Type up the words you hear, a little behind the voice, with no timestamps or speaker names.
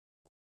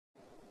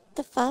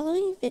The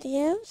following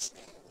videos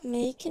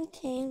may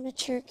contain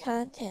mature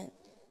content.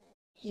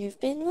 You've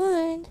been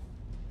warned.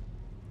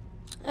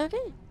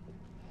 Okay.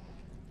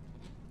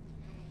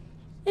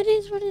 It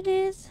is what it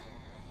is.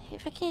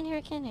 If I can't hear,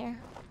 I can't hear.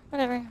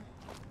 Whatever.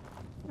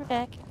 We're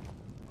back.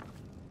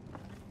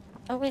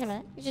 Oh, wait a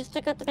minute. We just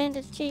took out the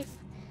bandit's chief.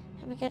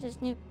 And we got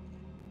his new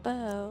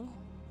bow.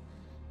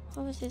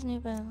 What was his new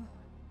bow?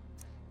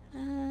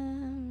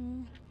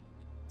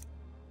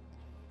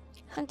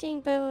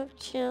 Hunting bow of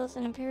chills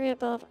and imperial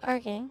bow of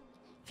arcing.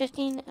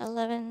 15,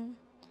 11,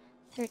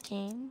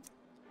 13.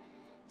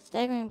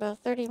 Staggering bow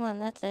 31,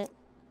 that's it.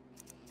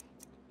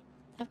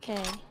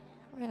 Okay,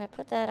 we're gonna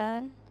put that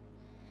on.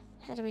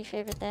 How do we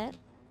favorite that?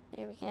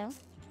 There we go.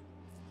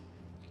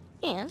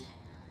 And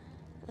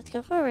let's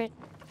go forward.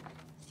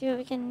 See what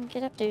we can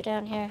get up to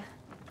down here.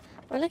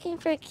 We're looking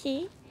for a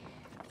key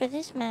for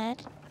this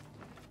mod.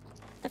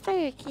 A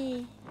fire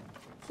key.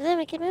 So then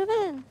we can move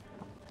on.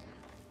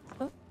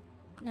 Oh,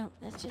 no,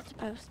 that's just a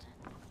post.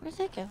 Where's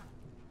that go?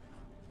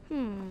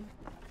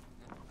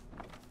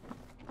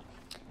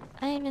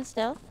 I am in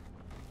stealth.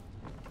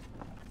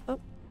 Oh,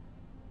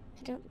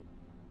 I don't...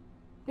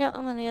 No,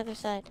 I'm on the other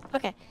side.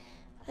 Okay,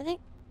 I think...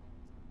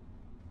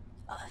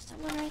 Oh, there's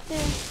someone right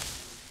there.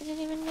 I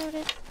didn't even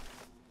notice.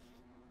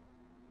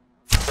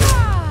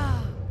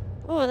 Ah!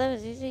 Oh, that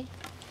was easy.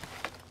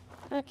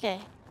 Okay.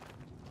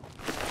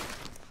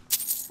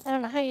 I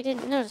don't know how you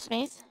didn't notice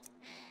me,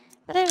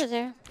 but I was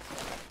there.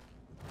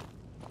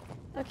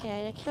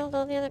 Okay, I killed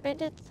all the other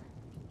bandits.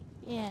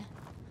 Yeah.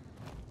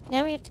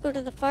 Now we have to go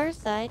to the far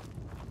side,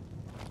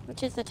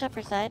 which is the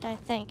tougher side, I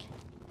think,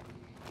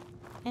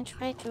 and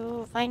try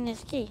to find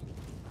this key.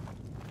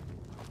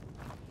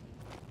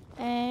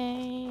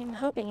 I'm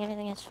hoping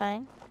everything is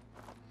fine.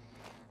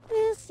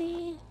 We'll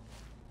see.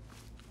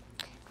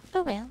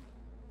 Oh well.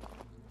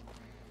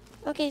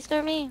 Okay,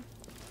 Stormy.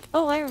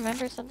 Oh, I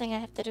remember something I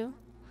have to do.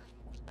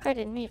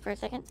 Pardon me for a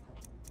second.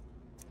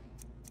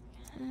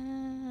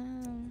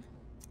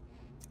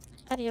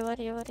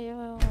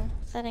 Audio.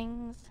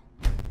 Settings.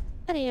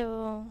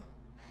 Audio.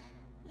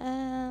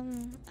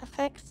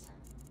 Effects.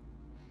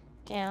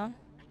 Down.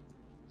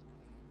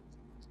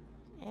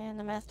 And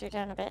the master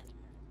down a bit.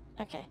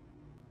 Okay.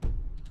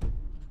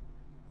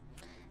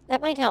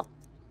 That might help.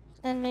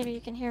 Then maybe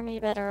you can hear me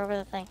better over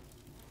the thing.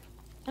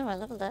 Oh, I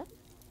leveled up.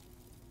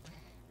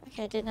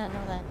 Okay, I did not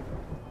know that.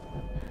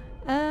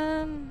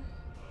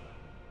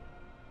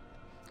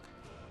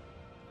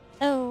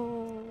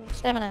 Oh,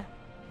 stamina.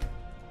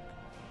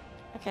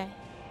 Okay.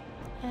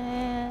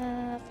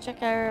 Let's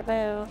check our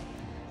bow.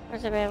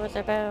 Where's our bow? Where's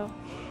our bow?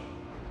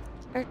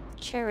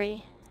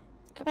 Archery.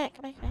 Come back.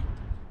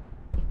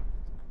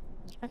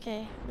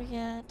 Okay, we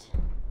got...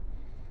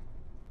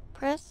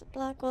 Press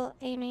block while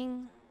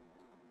aiming.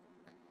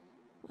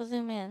 We'll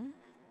zoom in.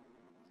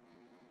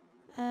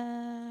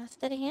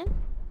 Steady hand?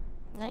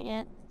 Not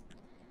yet.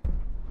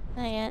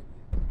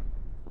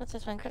 What's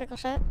this one? Critical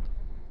shot?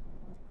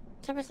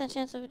 10%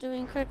 chance of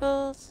doing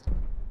criticals.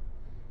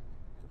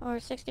 Or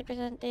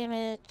 60%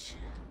 damage.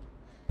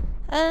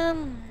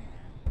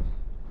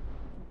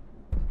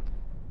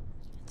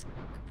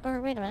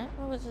 Or wait a minute,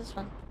 what was this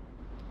one?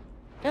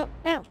 Oh,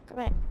 no, go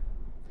back.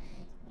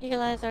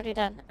 Eagle eye's already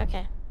done.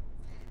 Okay.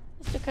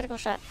 Let's do critical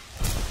shot.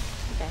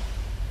 Okay.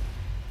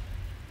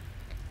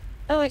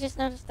 Oh, I just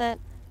noticed that.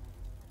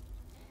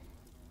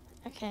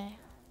 Okay.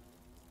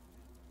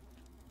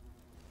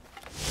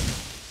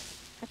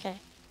 Okay.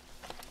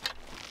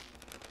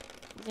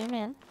 Zoom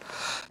in.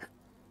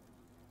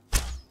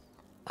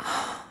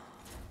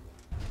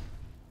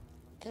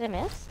 Did I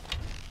miss?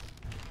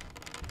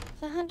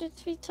 It's 100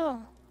 feet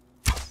tall.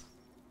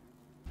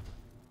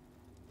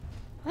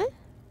 What?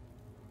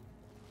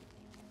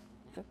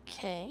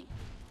 Okay.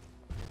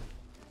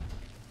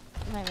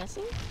 Am I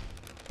missing?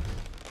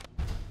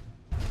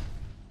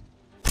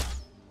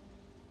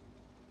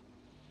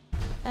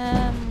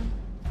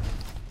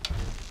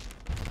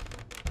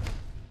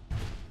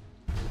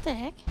 What the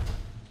heck?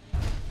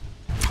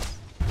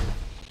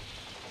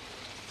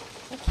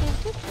 I can't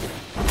hit them.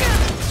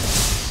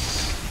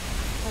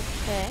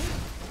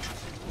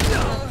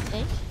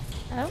 Okay.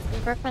 Oh, you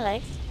broke my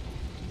legs.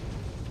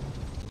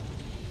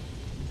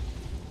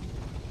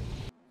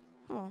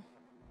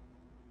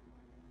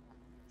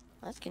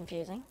 That's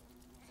confusing.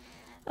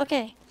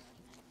 Okay.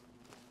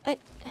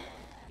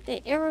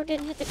 The arrow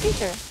didn't hit the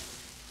creature.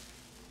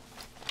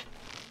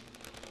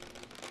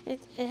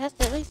 It has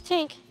to at least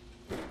tank.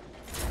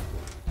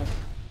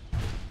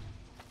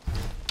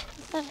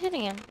 It's not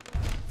hitting him.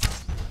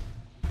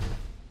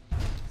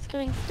 It's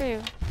going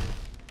through.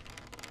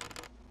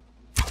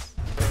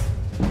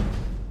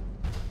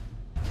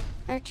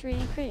 Archery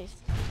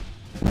increased.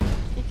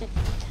 Take it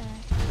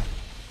attack.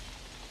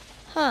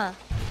 Huh.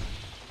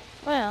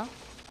 Well.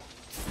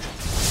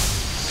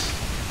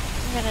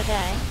 I'm gonna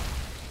die.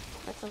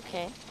 That's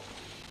okay.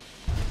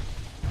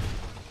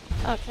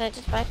 Oh, can I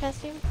just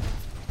bypass you?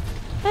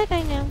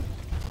 Bye-bye now.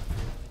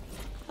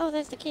 Oh,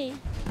 there's the key.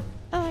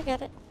 Oh, I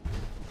got it.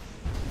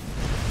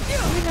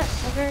 You're not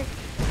a very...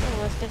 Oh,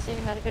 I was gonna say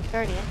you're not a good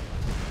guardian.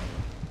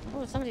 Oh,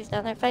 Oh, somebody's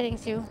down there fighting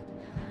you.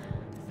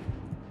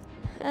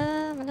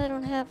 And I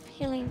don't have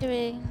healing, do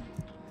I?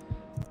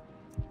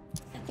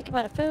 I think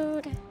about a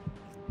food.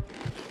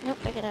 Nope,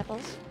 I got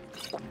apples.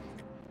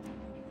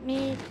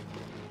 Meat,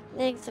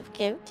 legs of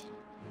goat,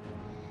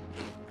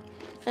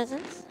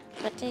 pheasants,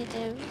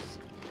 potatoes.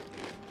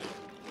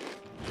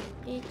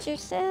 Eat your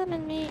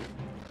salmon meat.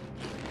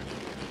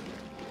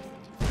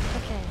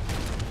 Okay.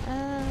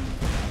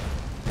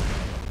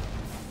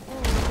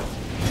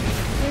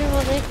 Here,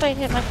 will they fight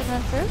him? I can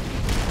run through?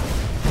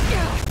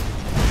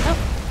 Nope.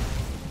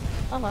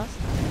 Almost.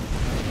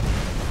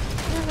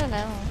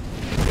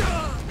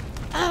 No.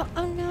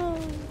 Oh no!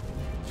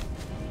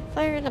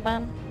 Fire in the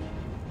bum.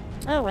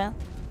 Oh well.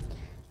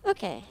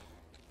 Okay.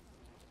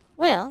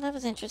 Well, that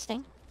was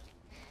interesting.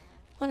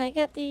 When I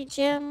got the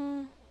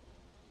gem,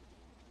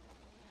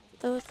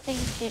 those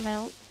things came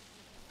out.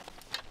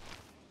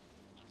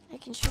 I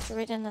can shoot it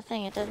right in the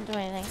thing, it doesn't do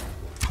anything.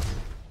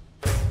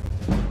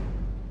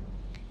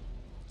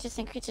 Just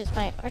increases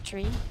my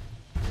archery.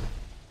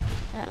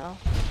 Uh-oh.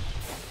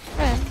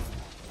 Run.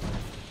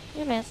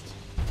 You missed.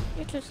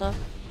 You're too slow.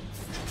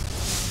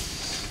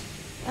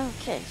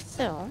 Okay,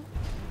 so...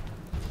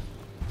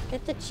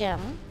 get the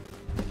gem.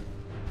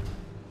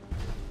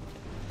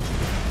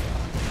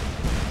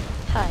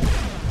 Hide.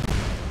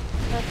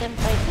 Let them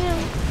fight him.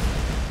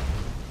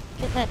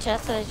 Get that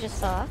chest that I just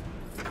saw.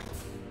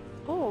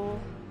 Oh.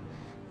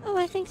 Oh,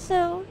 I think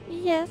so.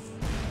 Yes.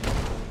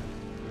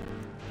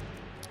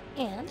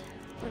 And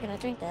we're gonna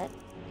drink that.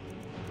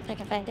 If I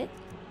can find it.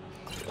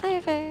 Fire.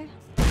 Okay,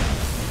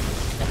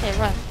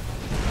 run.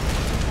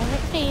 I'm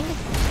like fiend.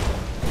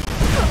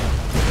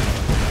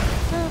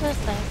 Oh,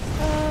 that's nice.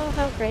 Oh,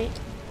 how great.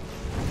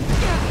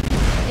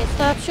 Okay,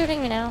 stop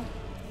shooting me now.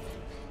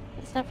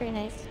 It's not very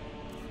nice.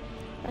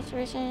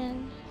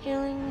 Restoration,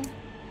 healing.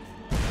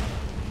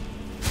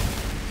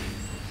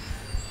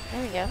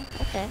 There we go.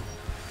 Okay.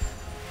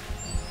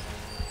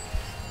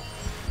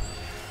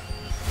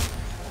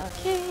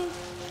 Okay.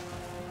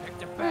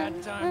 Picked a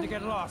bad time to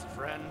get lost,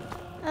 friend.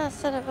 Ah,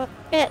 son of a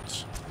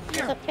bitch.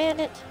 He's a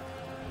bandit.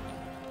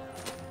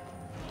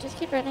 Just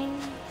keep running.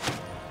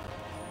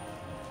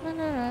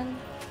 Run.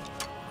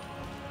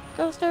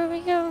 Go,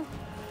 Stormy, go.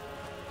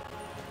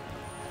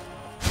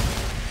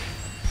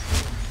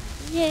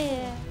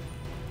 Yeah.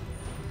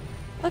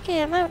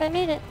 Okay, I'm out. I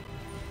made it.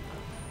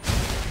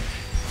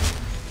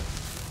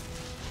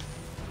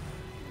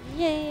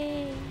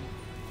 Yay.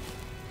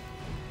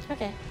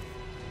 Okay.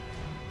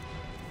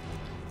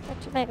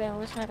 Back to my bell.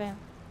 Where's my bell?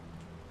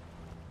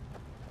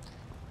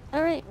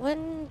 Alright,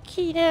 one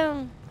key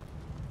down.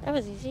 That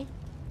was easy.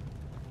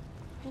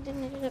 I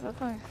didn't do that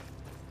before.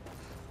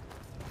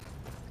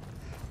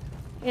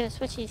 I gotta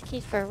switch these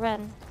keys for a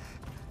run.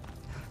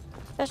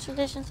 Special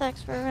edition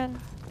socks for a run.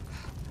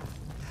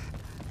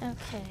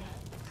 Okay.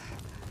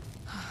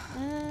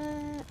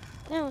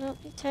 No,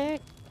 don't be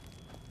tired.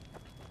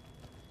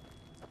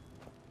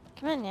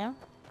 Come on now.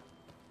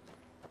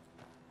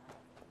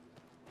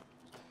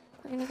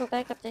 We're gonna go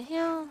back up the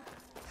hill.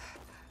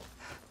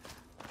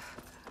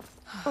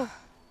 Oh.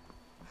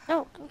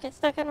 No, don't get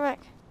stuck on a rock.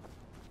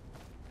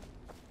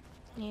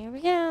 Here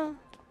we go.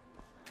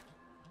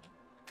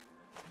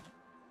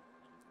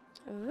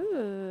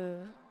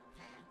 Ooh.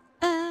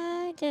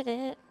 I did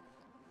it.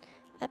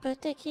 I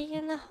put the key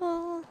in the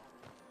hole.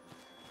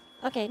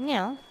 Okay,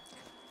 now,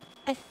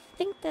 I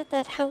think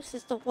that house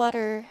is the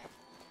water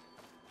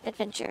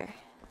adventure.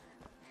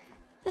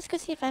 Let's go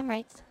see if I'm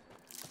right.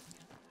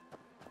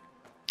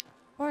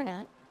 Or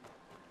not.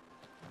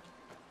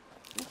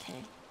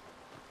 Okay.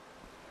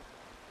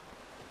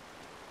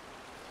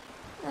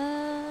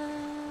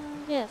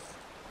 Yes.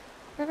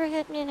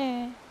 Riverhead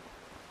Manor.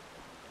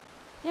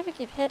 Never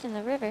keep head in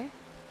the river.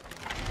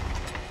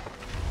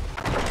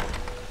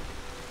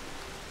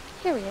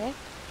 Here we are.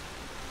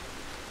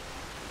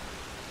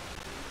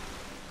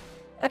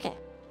 Okay.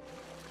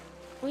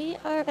 We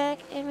are back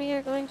and we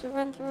are going to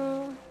run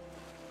through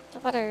the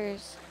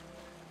waters.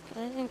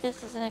 Because I think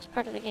this is the next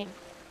part of the game.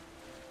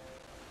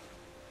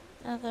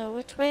 Although,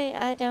 which way,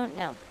 I don't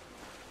know.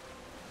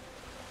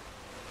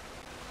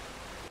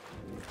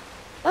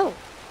 Oh!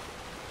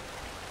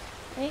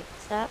 Wait,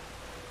 stop.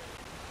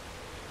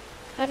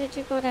 How did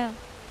you go down?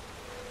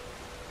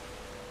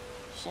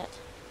 Shit.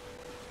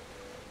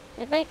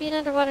 It might be an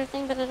underwater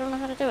thing, but I don't know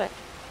how to do it.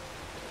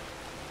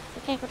 I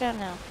can't go down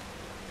now.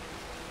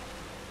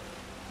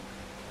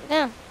 Go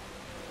down.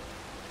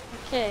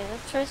 Okay,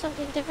 let's try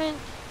something different.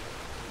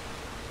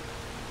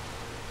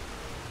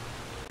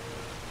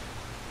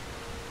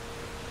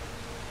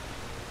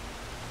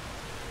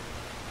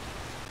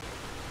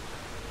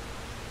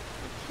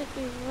 I could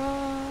be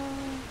wrong.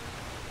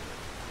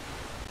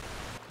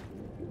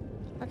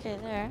 Okay,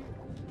 there.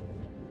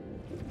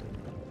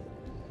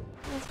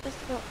 Am I supposed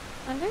to go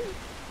under?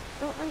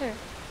 Go under.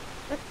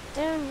 Look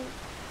down, you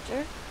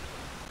jerk.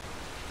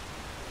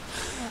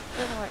 No,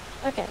 doesn't work.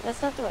 Okay,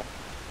 that's not the way.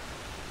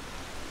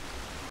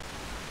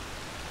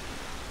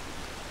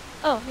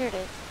 Oh, here it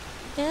is.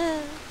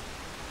 Duh.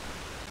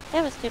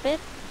 That was stupid.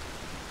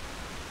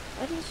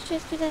 Why didn't you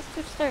just do that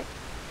to start?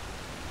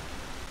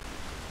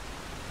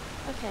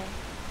 Okay.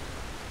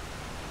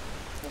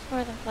 There's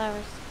more than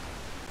flowers.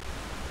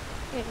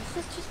 Wait, does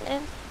this just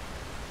end?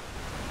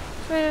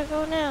 Where do I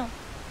go now?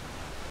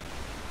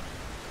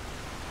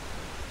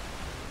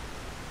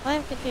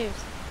 I'm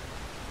confused.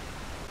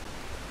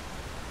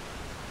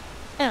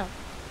 Oh.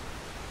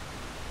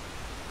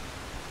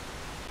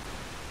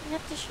 You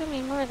have to show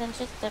me more than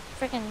just a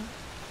friggin'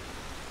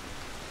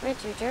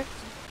 bridge, you jerk.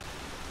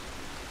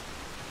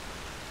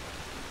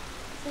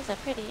 This is a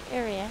pretty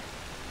area.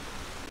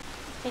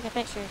 Let's take a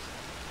picture.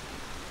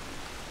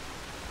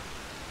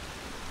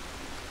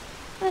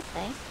 That's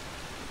nice.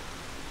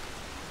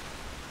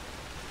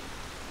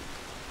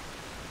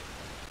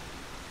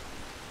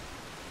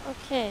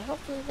 Okay,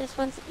 hopefully this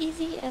one's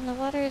easy and the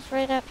water is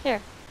right up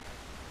here.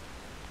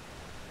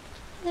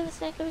 No,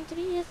 it's not going to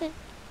be, is it?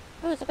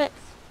 Oh, it's a box.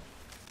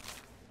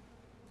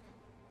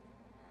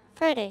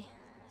 Friday,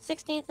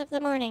 16th of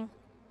the morning.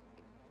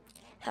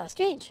 How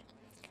strange.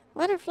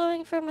 Water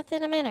flowing from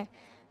within a manor,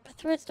 but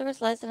through its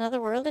doors lies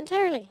another world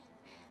entirely.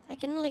 I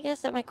can only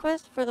guess that my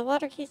quest for the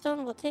water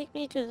keystone will take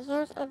me to the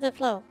source of the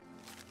flow.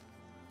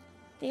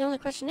 The only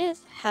question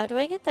is, how do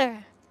I get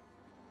there?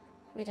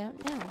 We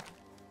don't know.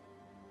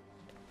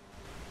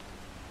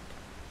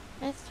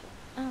 It's...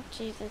 oh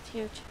jeez, it's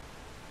huge.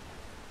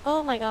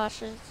 Oh my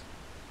gosh, it's...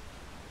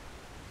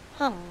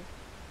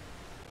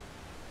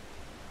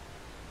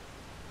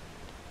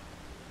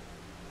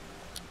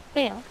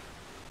 Well,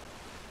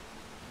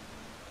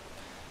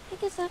 I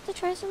guess I have to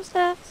try some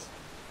stuff.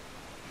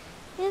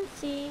 And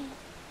see.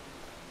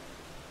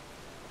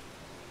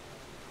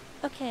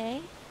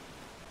 Okay.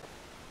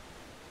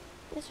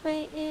 This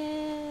way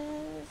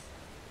is...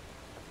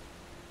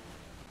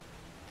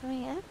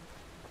 going up?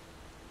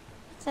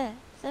 What's that?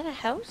 Is that a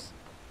house?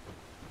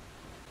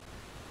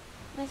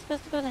 Am I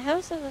supposed to go to the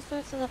house or the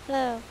source of the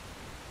flow?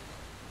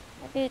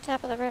 That'd be the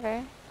top of the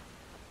river.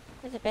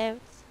 There's a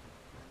boat.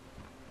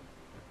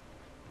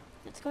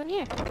 Let's go in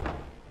here.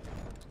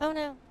 Oh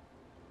no.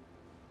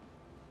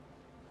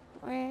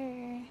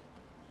 Where?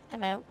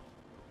 I'm out.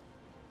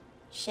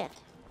 Shit.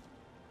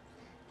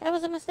 That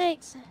was a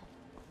mistake.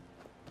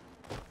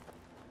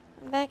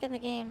 I'm back in the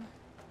game.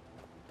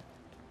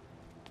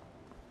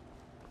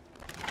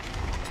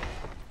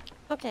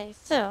 Okay,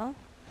 so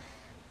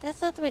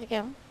that's not the way to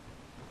go.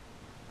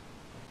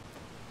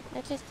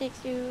 That just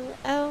takes you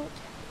out.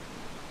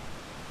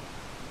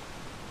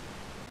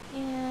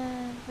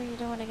 And where you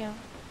don't want to go.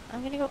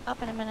 I'm gonna go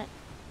up in a minute.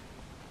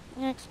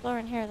 I'm gonna explore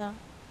in here though.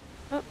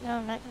 Oh, no,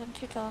 I'm not because I'm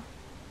too tall.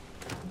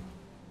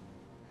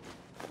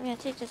 I'm gonna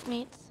take this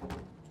meat.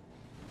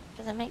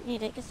 Because I might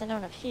need it because I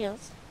don't have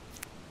heals.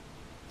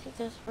 Take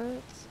those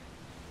fruits.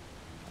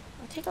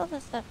 I'll take all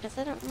this stuff because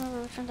I don't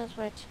remember which one does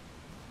which.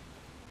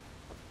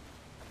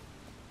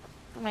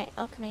 For my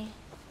alchemy.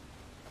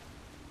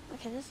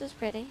 Okay, this is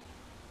pretty.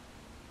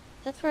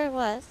 That's where I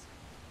was.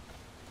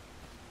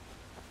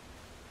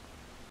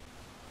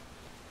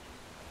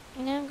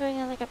 And now I'm going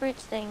on like a bridge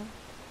thing.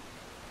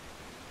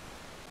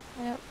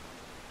 I don't...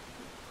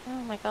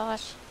 oh my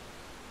gosh.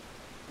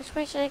 Which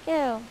way should I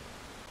go?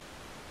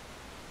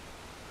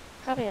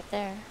 Probably up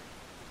there.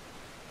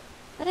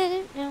 But I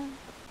don't know.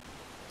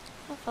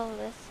 I'll follow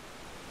this.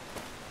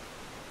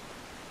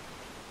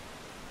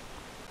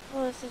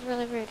 Oh, this is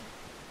really rude.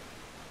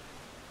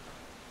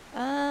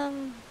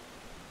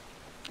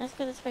 Let's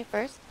go this way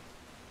first.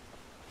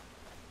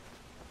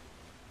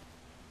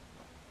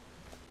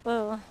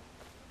 Whoa.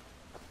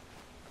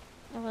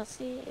 And we'll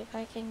see if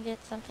I can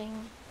get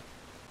something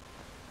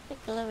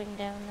like glowing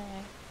down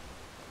there.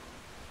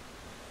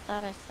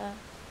 Thought I saw.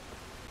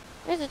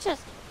 There's a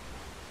chest.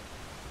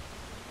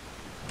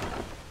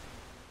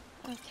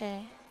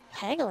 Okay.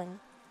 Haggling.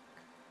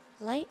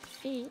 Light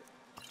feet.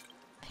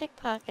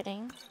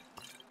 Pickpocketing.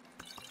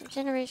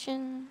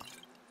 Regeneration.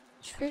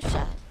 True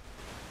shot.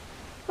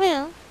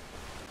 Well,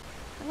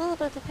 I'm all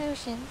about the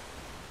potions,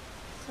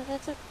 so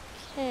that's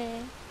okay.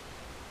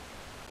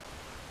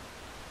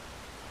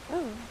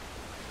 Oh.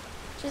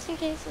 Just in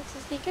case it's a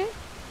secret,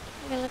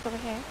 I'm gonna look over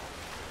here.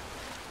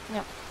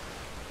 No.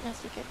 No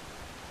secret.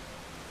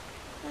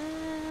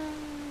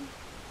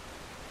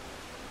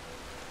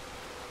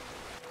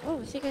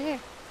 Oh, secret here.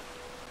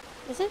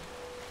 Is it?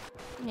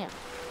 No.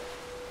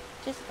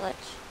 Just a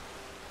glitch.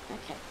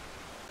 Okay.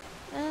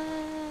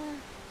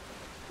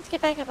 Let's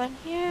get back up on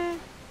here.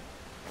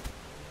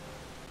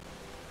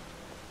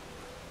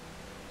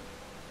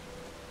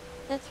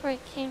 That's where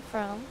it came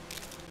from.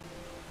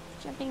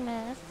 Jumping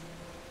mess.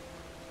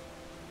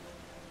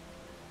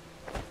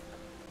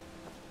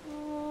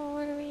 Oh,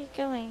 where are we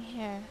going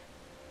here?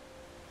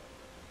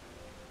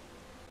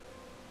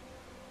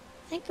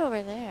 I think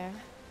over there.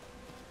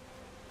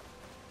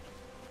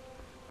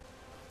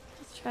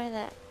 Let's try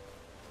that.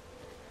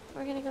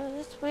 We're gonna go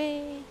this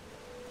way.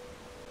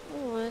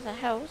 Ooh, there's a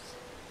house.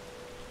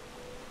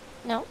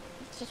 No,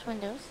 it's just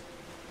windows.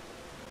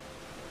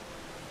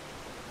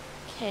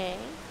 Okay.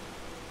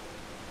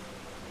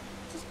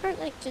 Is this part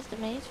like just a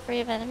maze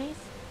free of enemies?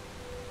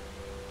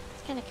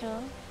 It's kinda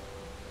cool.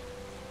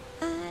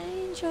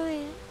 I enjoy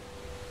it.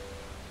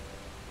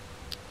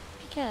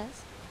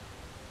 Because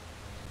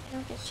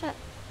don't get shot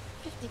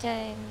 50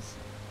 times.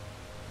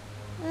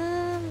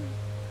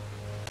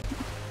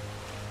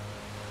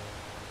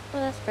 Oh,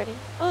 that's pretty.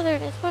 Oh, there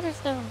it is,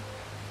 Waterstone.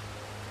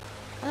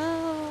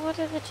 Oh, what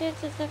are the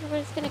chances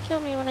everybody's gonna kill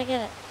me when I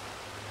get it?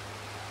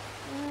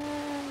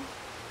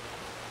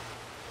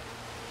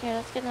 Here,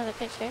 let's get another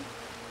picture.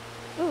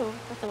 Ooh,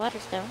 with the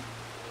Waterstone.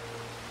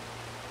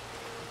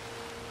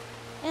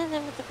 And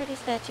then with the pretty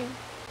statue.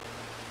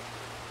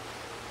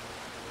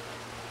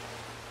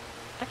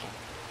 Okay.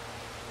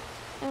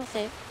 I will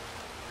save.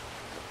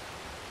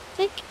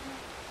 Take.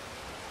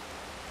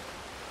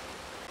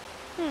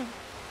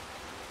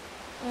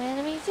 No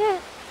enemies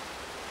yet.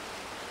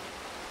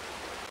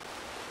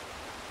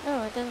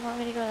 Oh, it doesn't want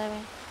me to go that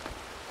way.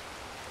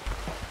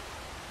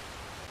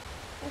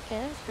 Okay,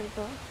 that was pretty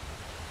cool.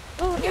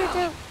 Oh, air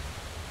jump!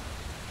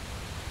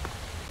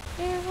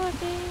 Air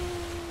walking!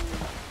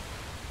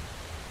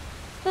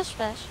 Splish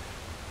splash.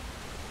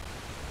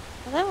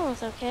 Well, that one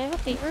was okay. I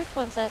hope the earth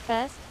one's that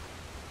fast.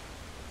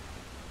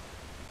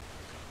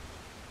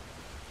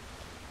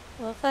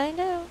 We'll find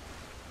out.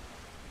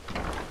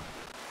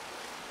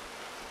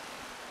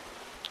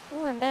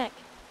 Oh, I'm back.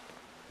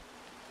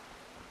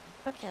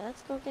 Okay,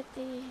 let's go get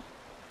the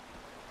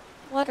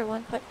water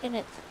one put in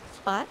its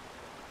spot.